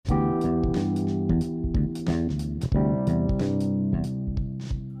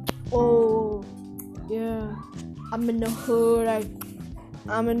I'm in the hood.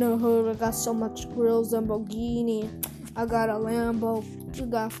 I'm in the hood. I got so much grills, Lamborghini. I got a Lambo. You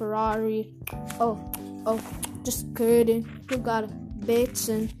got Ferrari. Oh, just kidding. You got a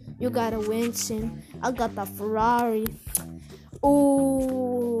Vixen. You got a Winston. I got the Ferrari.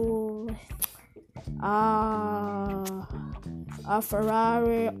 Ooh. A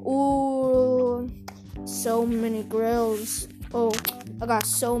Ferrari. Ooh. So many grills. Oh, I got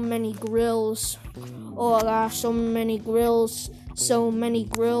so many grills. Oh, I got so many grills. So many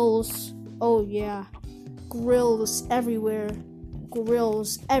grills. Oh, yeah. Grills everywhere.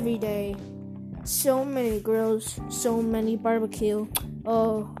 Grills every day. So many grills. So many barbecue.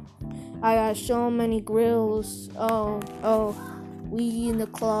 Oh, I got so many grills. Oh. We in the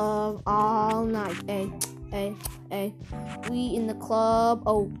club all night. Hey. We in the club.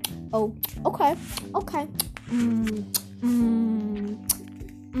 Oh. Okay.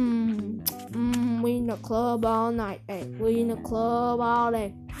 We in the club all night. Hey, we in the club all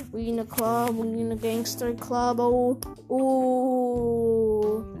day. We in the club. We in the gangster club. Oh.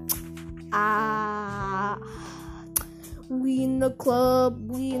 We in the club.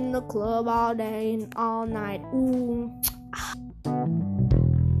 We in the club all day and all night. Ooh.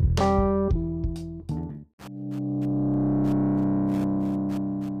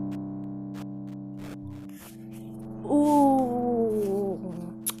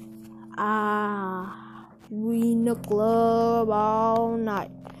 We in the club all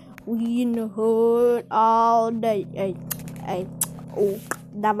night. We in the hood all day. Hey. Oh,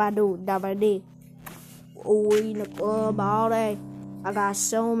 dabba-dee. Oh, we in the club all day. I got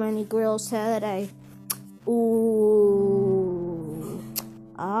so many grills today. Ooh.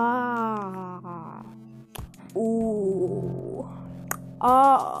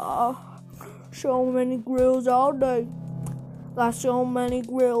 So many grills all day. Got so many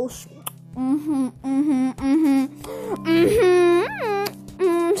grills.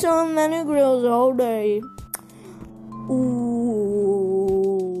 So many grills all day.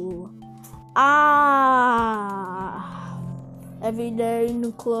 Ooh. Every day in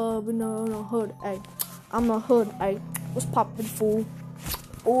the club and in the hood. Ay. I'm a hood. Ay. What's poppin', fool?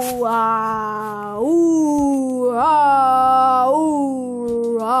 Ooh.